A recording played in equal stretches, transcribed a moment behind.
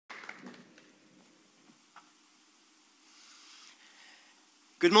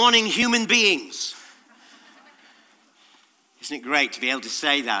Good morning, human beings. Isn't it great to be able to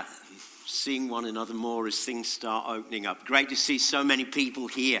say that? Seeing one another more as things start opening up. Great to see so many people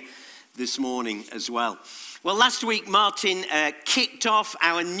here this morning as well. Well, last week Martin kicked off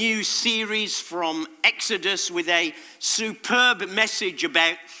our new series from Exodus with a superb message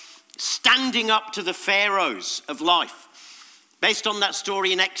about standing up to the pharaohs of life. Based on that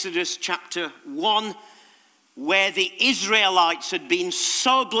story in Exodus chapter 1, where the Israelites had been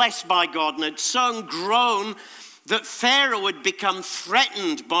so blessed by God and had so grown that Pharaoh had become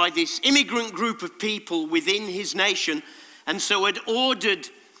threatened by this immigrant group of people within his nation, and so had ordered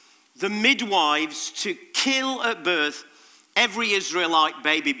the midwives to kill at birth every Israelite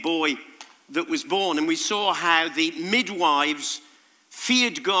baby boy that was born. And we saw how the midwives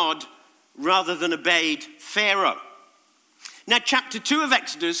feared God rather than obeyed Pharaoh. Now, chapter 2 of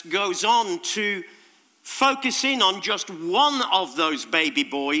Exodus goes on to focus in on just one of those baby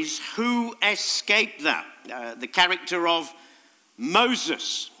boys who escaped that. The character of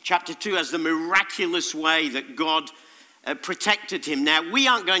Moses. Chapter 2 has the miraculous way that God protected him. Now, we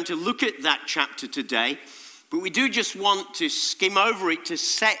aren't going to look at that chapter today, but we do just want to skim over it to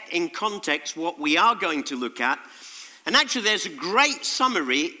set in context what we are going to look at. And actually, there's a great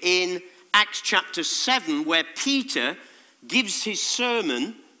summary in Acts chapter 7 where Peter gives his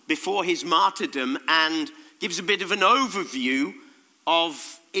sermon before his martyrdom and gives a bit of an overview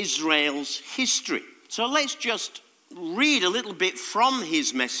of Israel's history. So let's just read a little bit from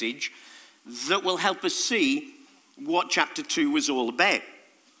his message that will help us see what chapter 2 was all about.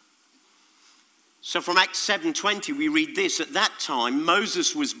 So from Acts 7:20 we read this: "At that time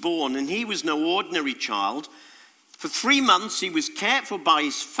Moses was born, and he was no ordinary child. For 3 months he was cared for by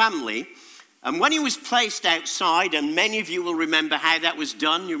his family. And when he was placed outside," and many of you will remember how that was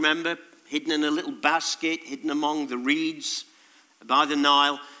done. You remember, hidden in a little basket, hidden among the reeds by the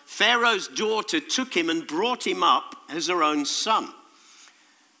Nile. "Pharaoh's daughter took him and brought him up as her own son.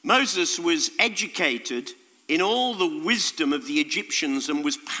 Moses was educated in all the wisdom of the Egyptians and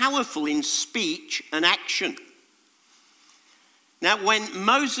was powerful in speech and action. Now, when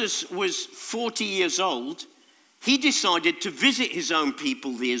Moses was 40 years old, he decided to visit his own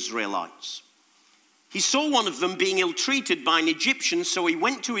people, the Israelites. He saw one of them being ill-treated by an Egyptian, so he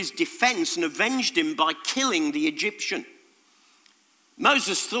went to his defense and avenged him by killing the Egyptian.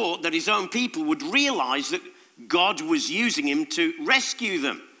 Moses thought that his own people would realize that God was using him to rescue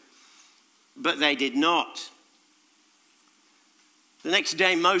them, but they did not. The next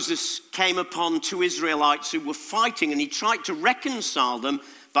day, Moses came upon 2 Israelites who were fighting, and he tried to reconcile them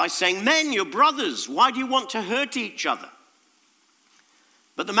by saying, 'Men, you're brothers. Why do you want to hurt each other?'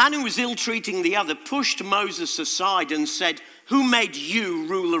 But the man who was ill-treating the other pushed Moses aside and said, 'Who made you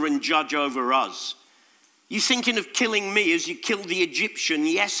ruler and judge over us? You thinking of killing me as you killed the Egyptian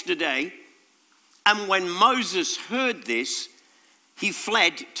yesterday?' And when Moses heard this, he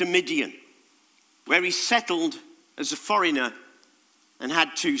fled to Midian, where he settled as a foreigner and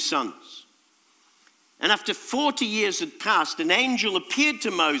had 2 sons. And after 40 years had passed, an angel appeared to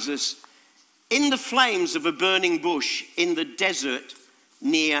Moses in the flames of a burning bush in the desert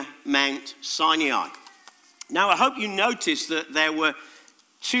near Mount Sinai." Now, I hope you noticed that there were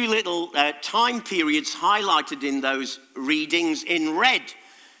 2 little time periods highlighted in those readings in red.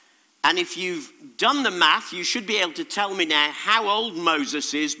 And if you've done the math, you should be able to tell me now how old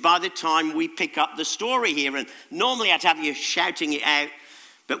Moses is by the time we pick up the story here. And normally I'd have you shouting it out,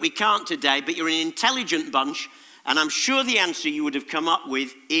 but we can't today. But you're an intelligent bunch, and I'm sure the answer you would have come up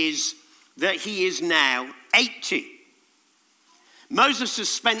with is that he is now 80. Moses has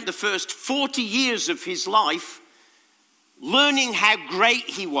spent the first 40 years of his life learning how great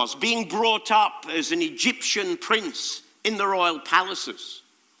he was, being brought up as an Egyptian prince in the royal palaces.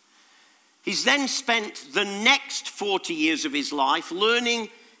 He's then spent the next 40 years of his life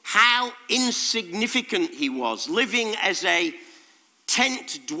learning how insignificant he was, living as a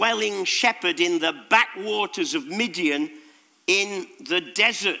tent-dwelling shepherd in the backwaters of Midian in the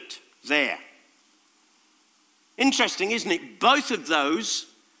desert there. Interesting, isn't it? Both of those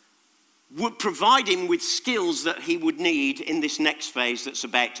would provide him with skills that he would need in this next phase that's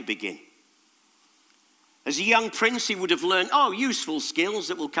about to begin. As a young prince, he would have learned, useful skills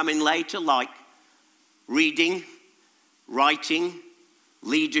that will come in later, like reading, writing,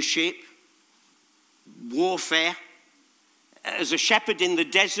 leadership, warfare. As a shepherd in the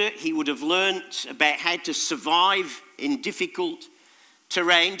desert, he would have learned about how to survive in difficult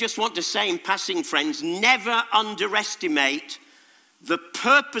terrain. Just want to say in passing, friends, never underestimate the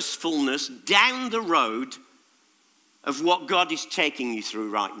purposefulness down the road of what God is taking you through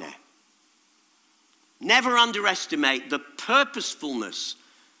right now. Never underestimate the purposefulness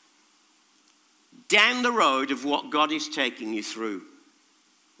down the road of what God is taking you through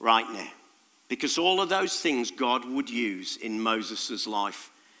right now. Because all of those things God would use in Moses'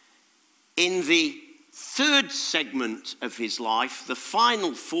 life. In the third segment of his life, the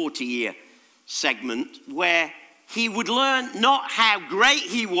final 40-year segment, where he would learn not how great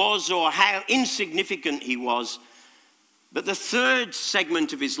he was or how insignificant he was, but the third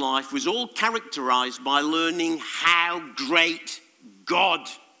segment of his life was all characterized by learning how great God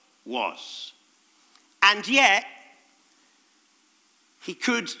was. And yet, he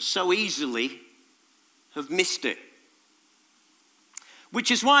could so easily have missed it.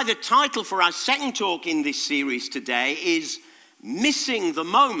 Which is why the title for our second talk in this series today is Missing the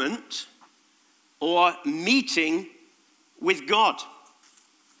Moment or Meeting with God.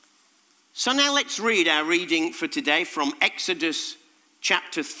 So now let's read our reading for today from Exodus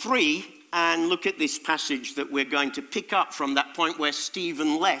chapter 3 and look at this passage that we're going to pick up from that point where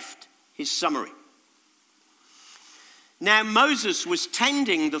Stephen left his summary. Now Moses was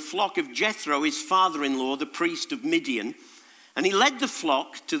tending the flock of Jethro, his father-in-law, the priest of Midian, and he led the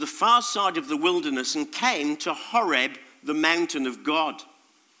flock to the far side of the wilderness and came to Horeb, the mountain of God.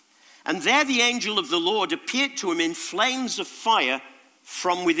 And there the angel of the Lord appeared to him in flames of fire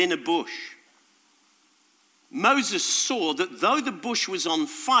from within a bush. Moses saw that though the bush was on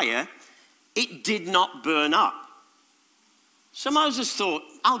fire, it did not burn up. So Moses thought,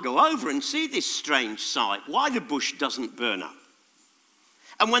 I'll go over and see this strange sight, why the bush doesn't burn up.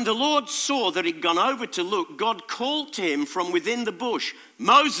 And when the Lord saw that he'd gone over to look, God called to him from within the bush,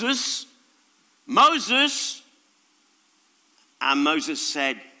 Moses, Moses. And Moses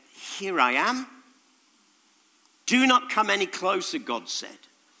said, here I am. Do not come any closer, God said.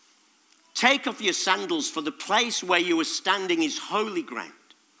 Take off your sandals, for the place where you are standing is holy ground.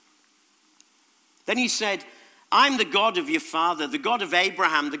 Then he said, I'm the God of your father, the God of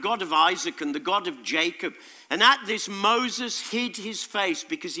Abraham, the God of Isaac, and the God of Jacob. And at this Moses hid his face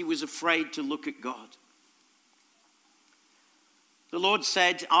because he was afraid to look at God. The Lord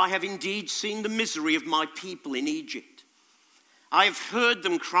said, I have indeed seen the misery of my people in Egypt. I have heard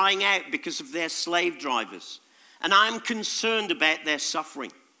them crying out because of their slave drivers, and I am concerned about their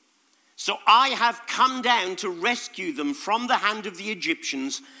suffering. So I have come down to rescue them from the hand of the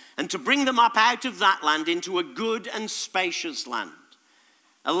Egyptians and to bring them up out of that land into a good and spacious land,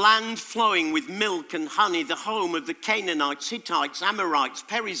 a land flowing with milk and honey, the home of the Canaanites, Hittites, Amorites,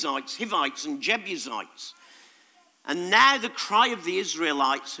 Perizzites, Hivites, and Jebusites. And now the cry of the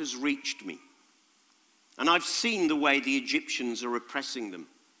Israelites has reached me, and I've seen the way the Egyptians are oppressing them.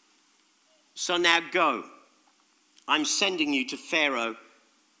 So now go. I'm sending you to Pharaoh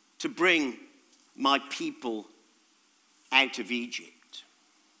to bring my people out of Egypt.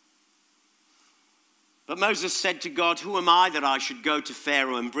 But Moses said to God, who am I that I should go to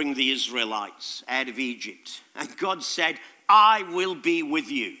Pharaoh and bring the Israelites out of Egypt? And God said, I will be with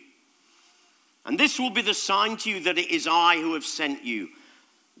you. And this will be the sign to you that it is I who have sent you.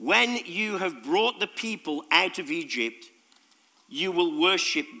 When you have brought the people out of Egypt, you will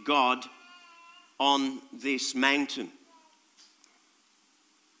worship God on this mountain.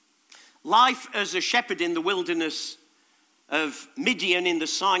 Life as a shepherd in the wilderness of Midian in the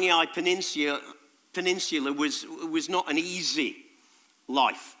Sinai Peninsula was not an easy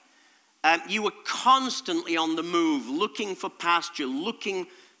life. You were constantly on the move, looking for pasture, looking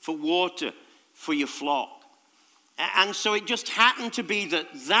for water for your flock. And so it just happened to be that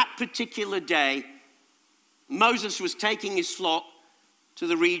that particular day, Moses was taking his flock to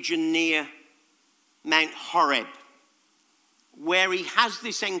the region near Mount Horeb, where he has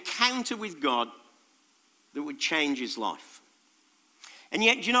this encounter with God that would change his life. And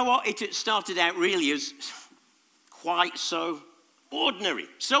yet, do you know what? It started out really as quite so ordinary.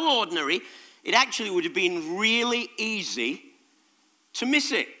 So ordinary, it actually would have been really easy to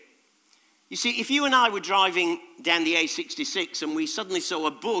miss it. You see, if you and I were driving down the A66 and we suddenly saw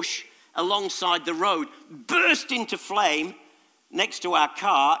a bush alongside the road burst into flame next to our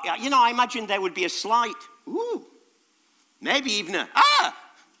car, you know, I imagine there would be a slight, ooh, maybe even a, ah!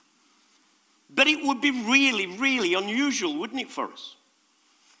 But it would be really, really unusual, wouldn't it, for us?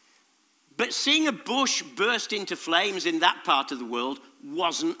 But seeing a bush burst into flames in that part of the world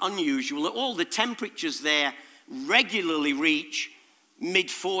wasn't unusual at all. The temperatures there regularly reach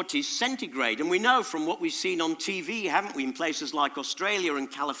mid-40s centigrade. And we know from what we've seen on TV, haven't we, in places like Australia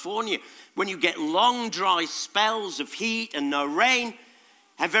and California, when you get long, dry spells of heat and no rain,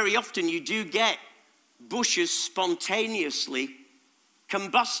 how very often you do get bushes spontaneously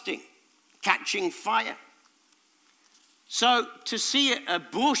combusting, catching fire. So to see a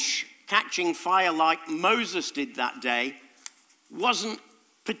bush catching fire like Moses did that day wasn't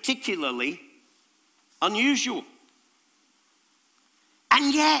particularly unusual.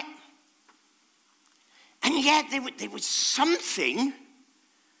 And yet there was something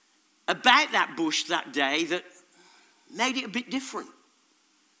about that bush that day that made it a bit different.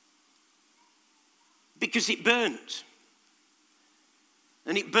 Because it burnt.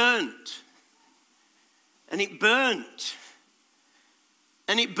 And it burnt. And it burnt.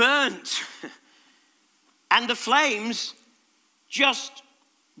 And it burnt. And the flames just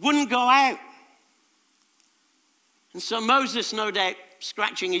wouldn't go out. And so Moses, no doubt,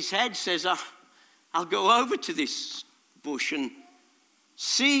 scratching his head, says, I'll go over to this bush and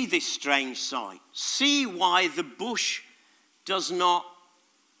see this strange sight. See why the bush does not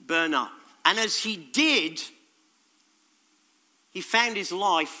burn up. And as he did, he found his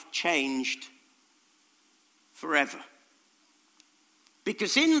life changed forever.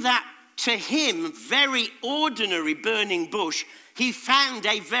 Because in that, to him, very ordinary burning bush, he found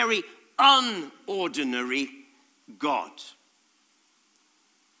a very unordinary God.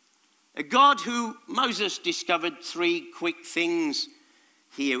 A God who Moses discovered three quick things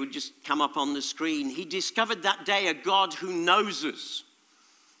here would just come up on the screen. He discovered that day a God who knows us,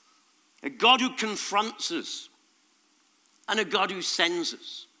 a God who confronts us, and a God who sends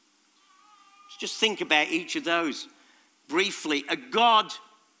us. Let's just think about each of those briefly. A God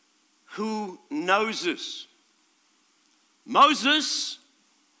who knows us. Moses,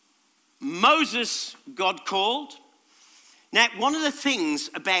 God called. Now, one of the things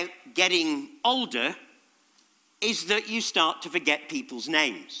about getting older is that you start to forget people's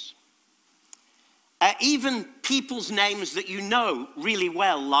names. Even people's names that you know really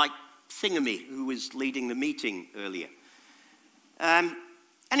well, like Thingamy, who was leading the meeting earlier.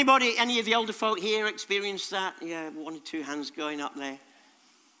 Any of the older folk here experienced that? Yeah, one or two hands going up there.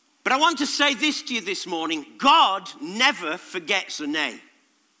 But I want to say this to you this morning. God never forgets a name.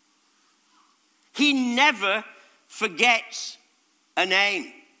 He never forgets a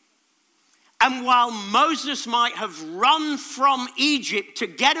name. And while Moses might have run from Egypt to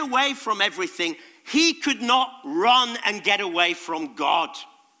get away from everything, he could not run and get away from God.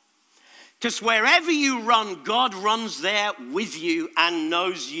 Because wherever you run, God runs there with you and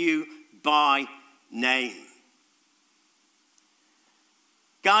knows you by name.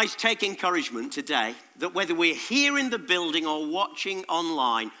 Guys, take encouragement today that whether we're here in the building or watching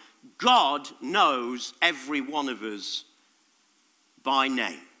online, God knows every one of us by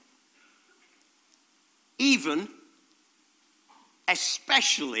name. Even,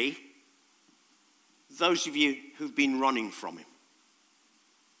 especially, those of you who've been running from him.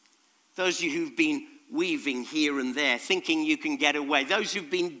 Those of you who've been weaving here and there, thinking you can get away. Those who've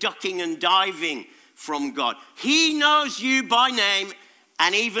been ducking and diving from God. He knows you by name,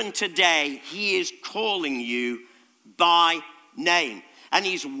 and even today, he is calling you by name. And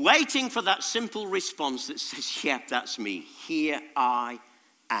he's waiting for that simple response that says, yeah, that's me. Here I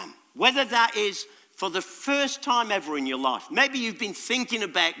am. Whether that is for the first time ever in your life. Maybe you've been thinking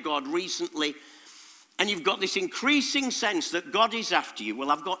about God recently and you've got this increasing sense that God is after you. Well,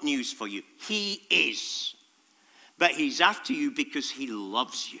 I've got news for you. He is. But he's after you because he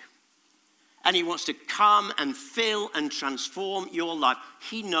loves you. And he wants to come and fill and transform your life.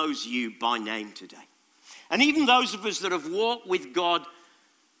 He knows you by name today. And even those of us that have walked with God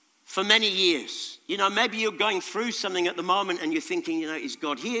for many years, maybe you're going through something at the moment and you're thinking, is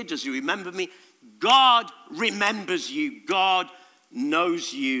God here? Does he remember me? God remembers you. God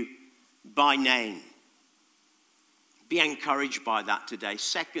knows you by name. Be encouraged by that today.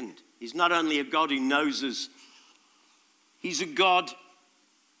 Second, he's not only a God who knows us, he's a God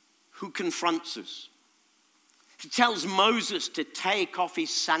who confronts us. He tells Moses to take off his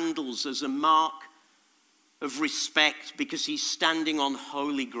sandals as a mark of respect because he's standing on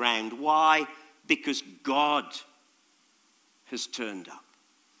holy ground. Why? Because God has turned up.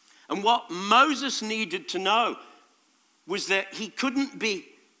 And what Moses needed to know was that he couldn't be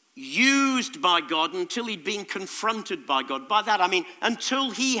used by God until he'd been confronted by God. By that I mean until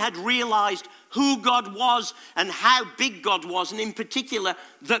he had realized who God was and how big God was, and in particular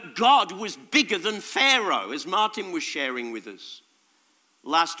that God was bigger than Pharaoh, as Martin was sharing with us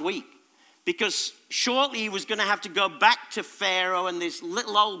last week. Because shortly he was going to have to go back to Pharaoh, and this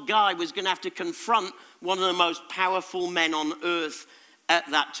little old guy was going to have to confront one of the most powerful men on earth at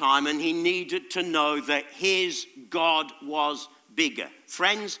that time, and he needed to know that his God was bigger.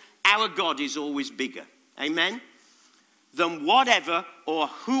 Friends, our God is always bigger, amen, than whatever or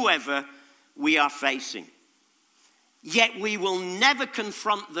whoever we are facing. Yet we will never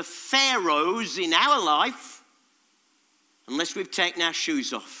confront the pharaohs in our life unless we've taken our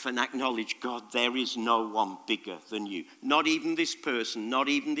shoes off and acknowledged, God, there is no one bigger than you. Not even this person, not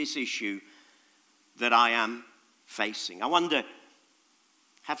even this issue. that I am facing. I wonder,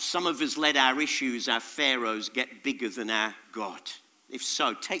 have some of us let our issues, our pharaohs, get bigger than our God? If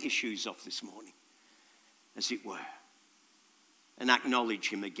so, take your shoes off this morning, as it were, and acknowledge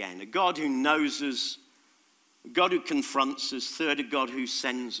him again. A God who knows us, a God who confronts us, third, a God who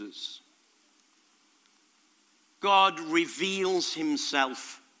sends us. God reveals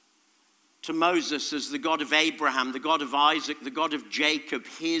himself to Moses as the God of Abraham, the God of Isaac, the God of Jacob,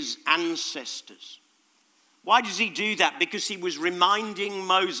 his ancestors. Why does he do that? Because he was reminding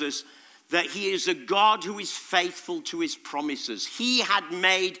Moses that he is a God who is faithful to his promises. He had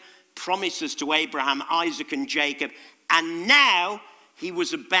made promises to Abraham, Isaac, and Jacob, and now he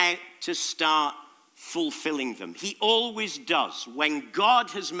was about to start fulfilling them. He always does. When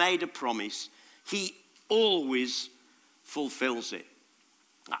God has made a promise, he always fulfills it.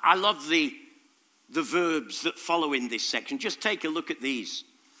 I love the verbs that follow in this section. Just take a look at these.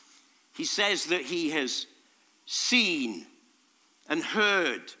 He says that he has seen and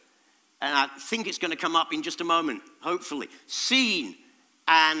heard, and I think it's going to come up in just a moment, hopefully. Seen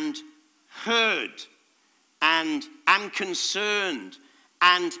and heard and am concerned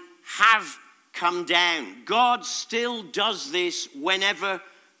and have come down. God still does this whenever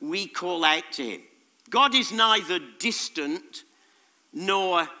we call out to him. God is neither distant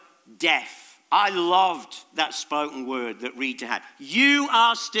nor deaf. I loved that spoken word that Rita had. You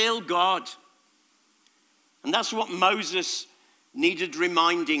are still God. And that's what Moses needed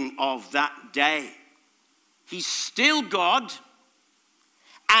reminding of that day. He's still God.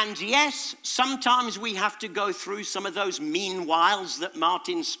 And yes, sometimes we have to go through some of those meanwhiles that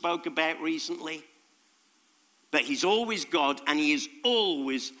Martin spoke about recently. But he's always God, and he is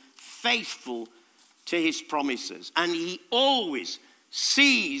always faithful to his promises. And he always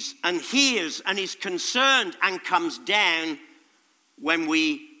sees and hears and is concerned and comes down when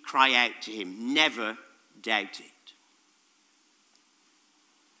we cry out to him. Never doubt it.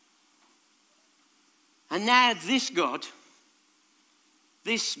 And now this God,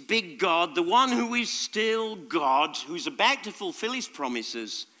 this big God, the one who is still God, who's about to fulfill his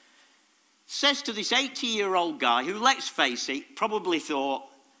promises, says to this 80-year-old guy who, let's face it, probably thought,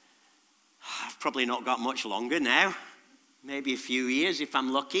 I've probably not got much longer now, maybe a few years if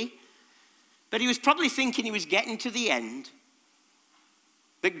I'm lucky. But he was probably thinking he was getting to the end.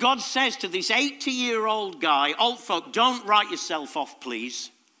 But God says to this 80-year-old guy, old folk, don't write yourself off,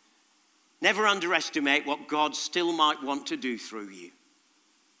 please. Never underestimate what God still might want to do through you.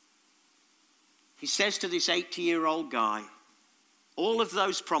 He says to this 80-year-old guy, all of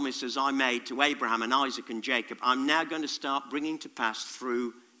those promises I made to Abraham and Isaac and Jacob, I'm now going to start bringing to pass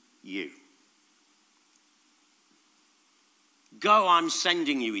through you. Go, I'm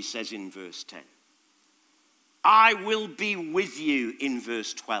sending you, he says in verse 10. I will be with you in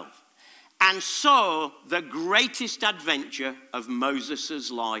verse 12. And so the greatest adventure of Moses'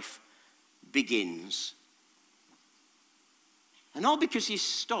 life begins. And all because he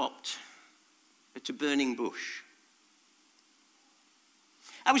stopped at a burning bush.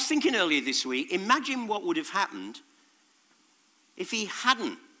 I was thinking earlier this week, imagine what would have happened if he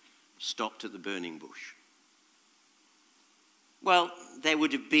hadn't stopped at the burning bush. Well, there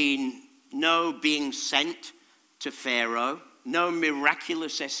would have been no being sent to Pharaoh, no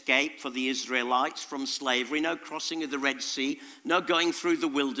miraculous escape for the Israelites from slavery, no crossing of the Red Sea, no going through the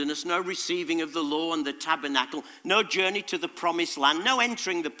wilderness, no receiving of the law and the tabernacle, no journey to the promised land, no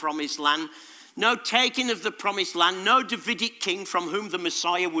entering the promised land, no taking of the promised land, no Davidic king from whom the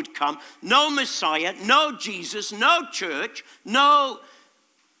Messiah would come, no Messiah, no Jesus, no church, no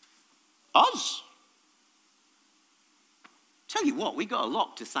us. Tell you what, we got a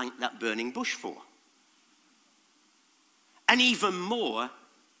lot to thank that burning bush for. And even more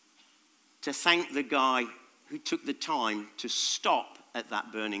to thank the guy who took the time to stop at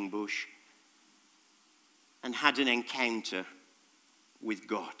that burning bush and had an encounter with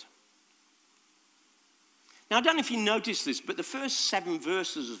God. Now, I don't know if you noticed this, but the first 7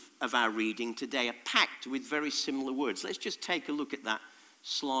 verses of our reading today are packed with very similar words. Let's just take a look at that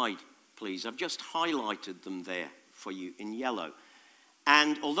slide, please. I've just highlighted them there for you in yellow.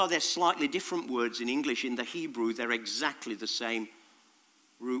 And although they're slightly different words in English, in the Hebrew, they're exactly the same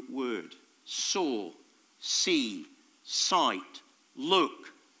root word. Saw, see, sight,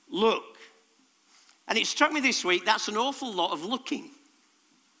 look, look. And it struck me this week, that's an awful lot of looking.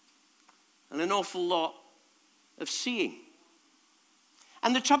 And an awful lot of seeing.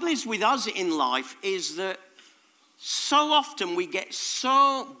 And the trouble is with us in life is that so often we get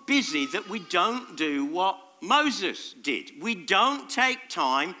so busy that we don't do what Moses did. We don't take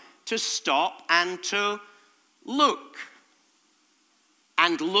time to stop and to look.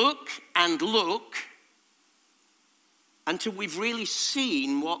 And look and look until we've really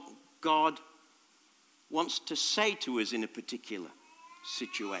seen what God wants to say to us in a particular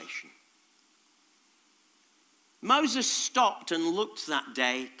situation. Moses stopped and looked that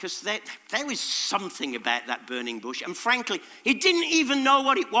day because there was something about that burning bush. And frankly, he didn't even know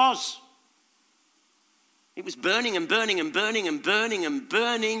what it was. It was burning and burning and burning and burning and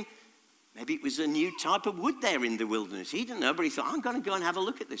burning. Maybe it was a new type of wood there in the wilderness. He didn't know, but he thought, I'm going to go and have a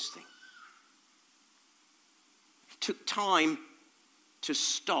look at this thing. It took time to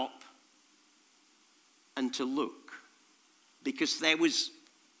stop and to look because there was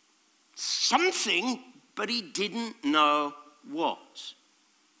something, but he didn't know what.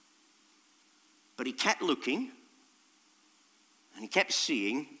 But he kept looking and he kept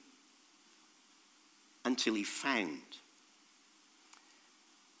seeing until he found.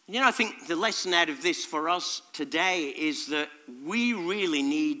 You know, I think the lesson out of this for us today is that we really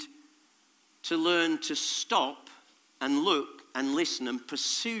need to learn to stop and look and listen and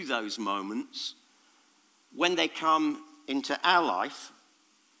pursue those moments when they come into our life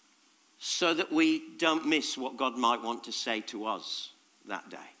so that we don't miss what God might want to say to us that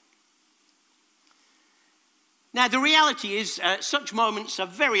day. Now, the reality is such moments are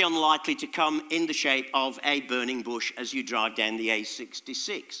very unlikely to come in the shape of a burning bush as you drive down the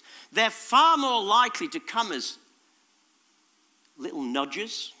A66. They're far more likely to come as little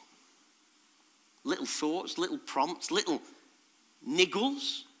nudges, little thoughts, little prompts, little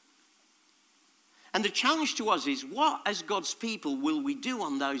niggles. And the challenge to us is, what as God's people will we do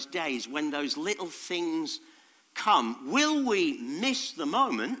on those days when those little things come? Will we miss the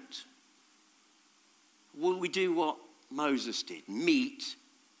moment? Will we do what Moses did? Meet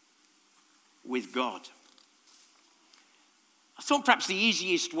with God. I thought perhaps the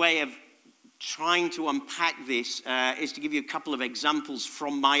easiest way of trying to unpack this is to give you a couple of examples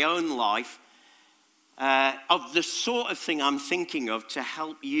from my own life of the sort of thing I'm thinking of to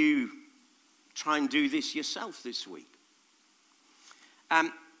help you try and do this yourself this week.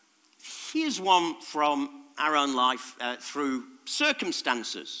 Here's one from our own life through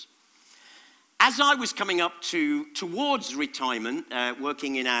circumstances. As I was coming up towards retirement,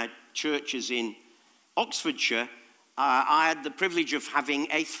 working in our churches in Oxfordshire, I had the privilege of having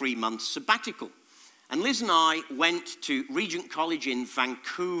a 3-month sabbatical. And Liz and I went to Regent College in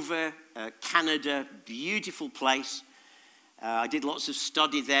Vancouver, Canada, beautiful place. I did lots of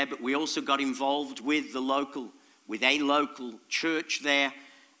study there, but we also got involved with a local church there.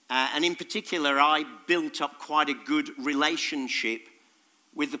 And in particular, I built up quite a good relationship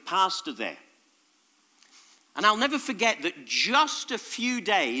with the pastor there. And I'll never forget that just a few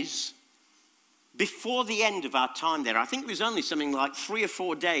days before the end of our time there, I think it was only something like 3 or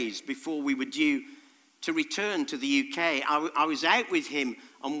 4 days before we were due to return to the UK, I was out with him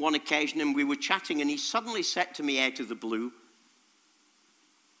on one occasion and we were chatting and he suddenly said to me out of the blue,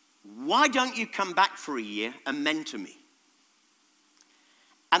 "Why don't you come back for a year and mentor me?"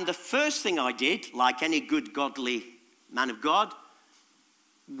 And the first thing I did, like any good godly man of God,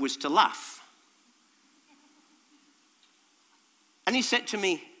 was to laugh. And he said to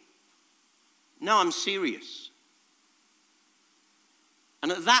me, "No, I'm serious."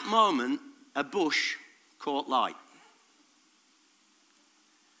 And at that moment, a bush caught light.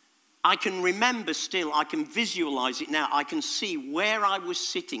 I can remember still, I can visualize it now. I can see where I was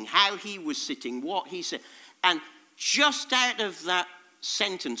sitting, how he was sitting, what he said. And just out of that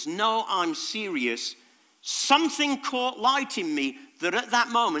sentence, "No, I'm serious," something caught light in me that at that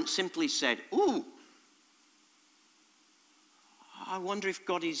moment simply said, "Ooh, I wonder if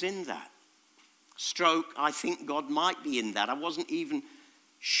God is in that." Stroke, I think God might be in that. I wasn't even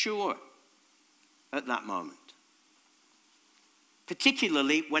sure at that moment.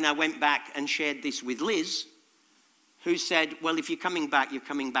 Particularly when I went back and shared this with Liz, who said, "Well, if you're coming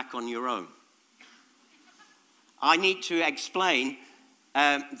back on your own." I need to explain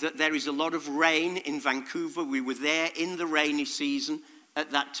that there is a lot of rain in Vancouver. We were there in the rainy season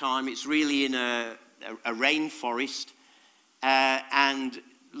at that time. It's really in a rainforest. And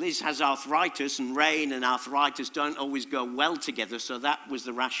Liz has arthritis, and rain and arthritis don't always go well together, so that was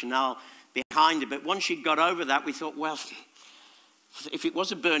the rationale behind it. But once she got over that, we thought, well, if it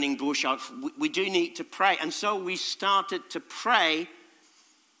was a burning bush, we do need to pray. And so we started to pray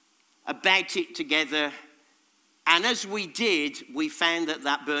about it together. And as we did, we found that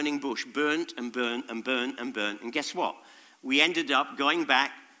that burning bush burnt and burnt and burnt and burnt. And guess what? We ended up going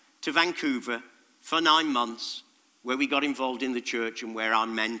back to Vancouver for 9 months, where we got involved in the church and where I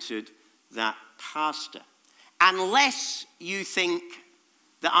mentored that pastor. Unless you think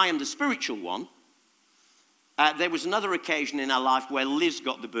that I am the spiritual one, there was another occasion in our life where Liz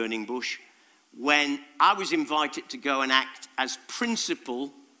got the burning bush, when I was invited to go and act as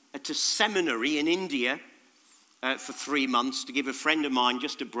principal at a seminary in India for 3 months to give a friend of mine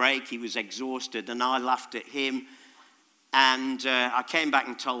just a break. He was exhausted, and I laughed at him. And I came back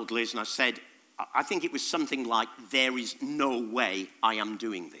and told Liz, and I said, I think it was something like, there is no way I am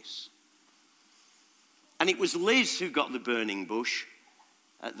doing this. And it was Liz who got the burning bush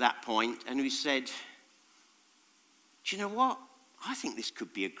at that point, and who said, do you know what? I think this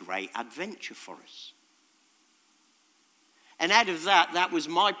could be a great adventure for us. And out of that was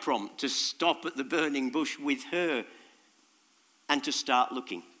my prompt to stop at the burning bush with her and to start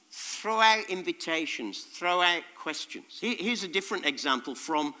looking. Throw out invitations, throw out questions. Here's a different example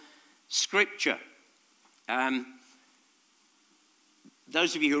from Scripture. Those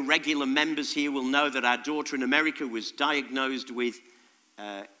of you who are regular members here will know that our daughter in America was diagnosed with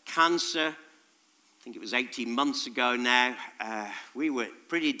cancer. I think it was 18 months ago now. We were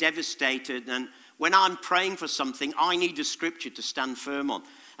pretty devastated, and when I'm praying for something, I need a scripture to stand firm on.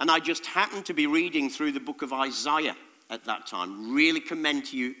 And I just happened to be reading through the book of Isaiah at that time. Really commend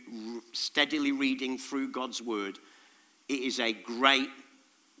to you steadily reading through God's word. It is a great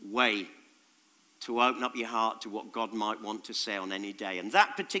way to open up your heart to what God might want to say on any day. And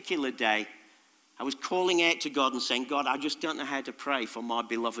that particular day, I was calling out to God and saying, God, I just don't know how to pray for my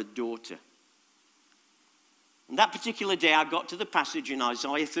beloved daughter. And that particular day, I got to the passage in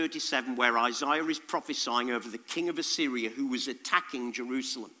Isaiah 37 where Isaiah is prophesying over the king of Assyria who was attacking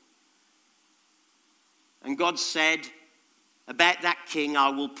Jerusalem. And God said, about that king, I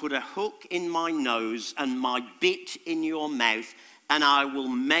will put a hook in my nose and my bit in your mouth, and I will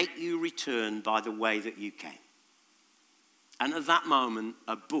make you return by the way that you came. And at that moment,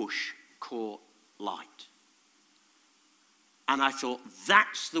 a bush caught light. And I thought,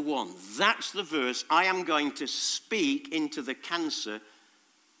 that's the one, that's the verse. I am going to speak into the cancer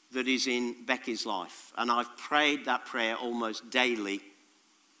that is in Becky's life. And I've prayed that prayer almost daily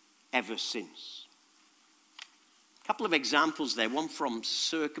ever since. A couple of examples there, one from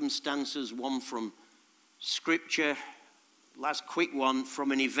circumstances, one from Scripture. Last quick one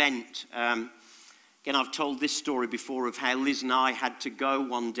from an event. Again, I've told this story before of how Liz and I had to go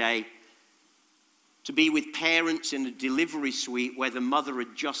one day to be with parents in a delivery suite where the mother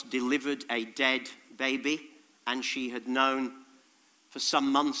had just delivered a dead baby, and she had known for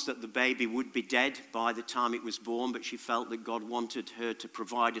some months that the baby would be dead by the time it was born, but she felt that God wanted her to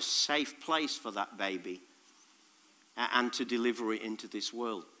provide a safe place for that baby and to deliver it into this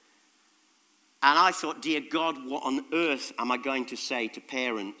world. And I thought, dear God, what on earth am I going to say to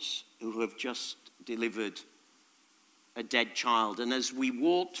parents who have just delivered a dead child? And as we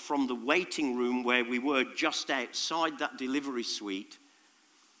walked from the waiting room where we were just outside that delivery suite,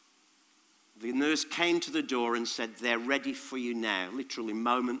 the nurse came to the door and said, they're ready for you now, literally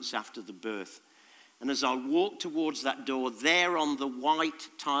moments after the birth. And as I walked towards that door, there on the white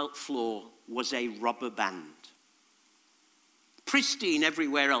tiled floor was a rubber band. Pristine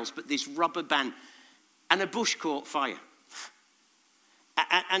everywhere else, but this rubber band, and a bush caught fire.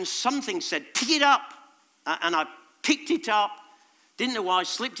 And something said, pick it up. And I picked it up, didn't know why,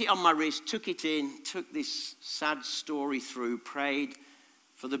 slipped it on my wrist, took it in, took this sad story through, prayed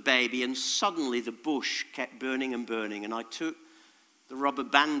for the baby, and suddenly the bush kept burning and burning. And I took the rubber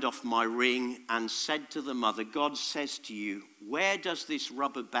band off my ring and said to the mother, God says to you, where does this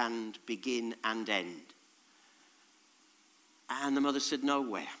rubber band begin and end? And the mother said,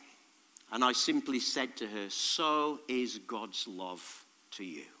 nowhere. And I simply said to her, so is God's love to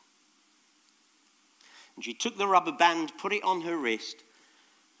you. And she took the rubber band, put it on her wrist,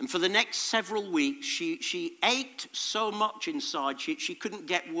 and for the next several weeks, she ached so much inside, she couldn't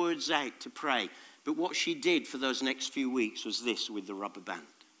get words out to pray. But what she did for those next few weeks was this with the rubber band.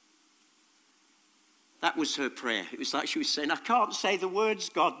 That was her prayer. It was like she was saying, I can't say the words,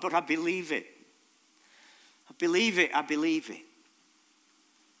 God, but I believe it. I believe it, I believe it.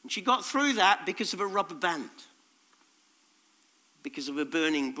 And she got through that because of a rubber band, because of a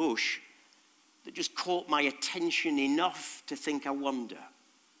burning bush that just caught my attention enough to think, I wonder.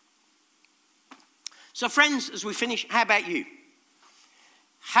 So friends, as we finish, how about you?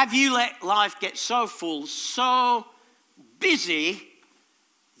 Have you let life get so full, so busy,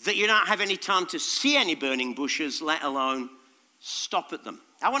 that you don't have any time to see any burning bushes, let alone stop at them?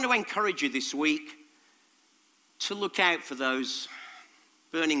 I want to encourage you this week to look out for those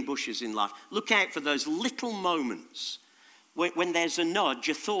burning bushes in life. Look out for those little moments when there's a nudge,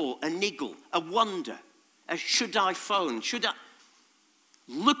 a thought, a niggle, a wonder, a should I phone, should I?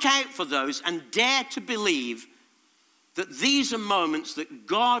 Look out for those and dare to believe that these are moments that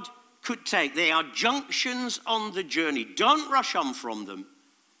God could take. They are junctions on the journey. Don't rush on from them.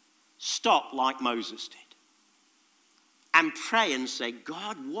 stop like Moses did and pray and say,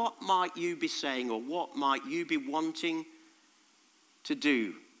 God, what might you be saying, or what might you be wanting to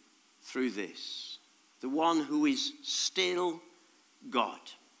do through this? The one who is still God.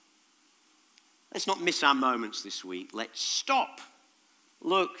 Let's not miss our moments this week. Let's stop,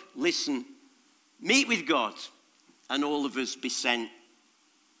 look, listen, meet with God, and all of us be sent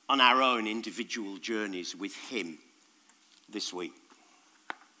on our own individual journeys with him this week.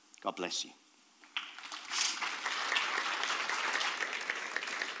 God bless you.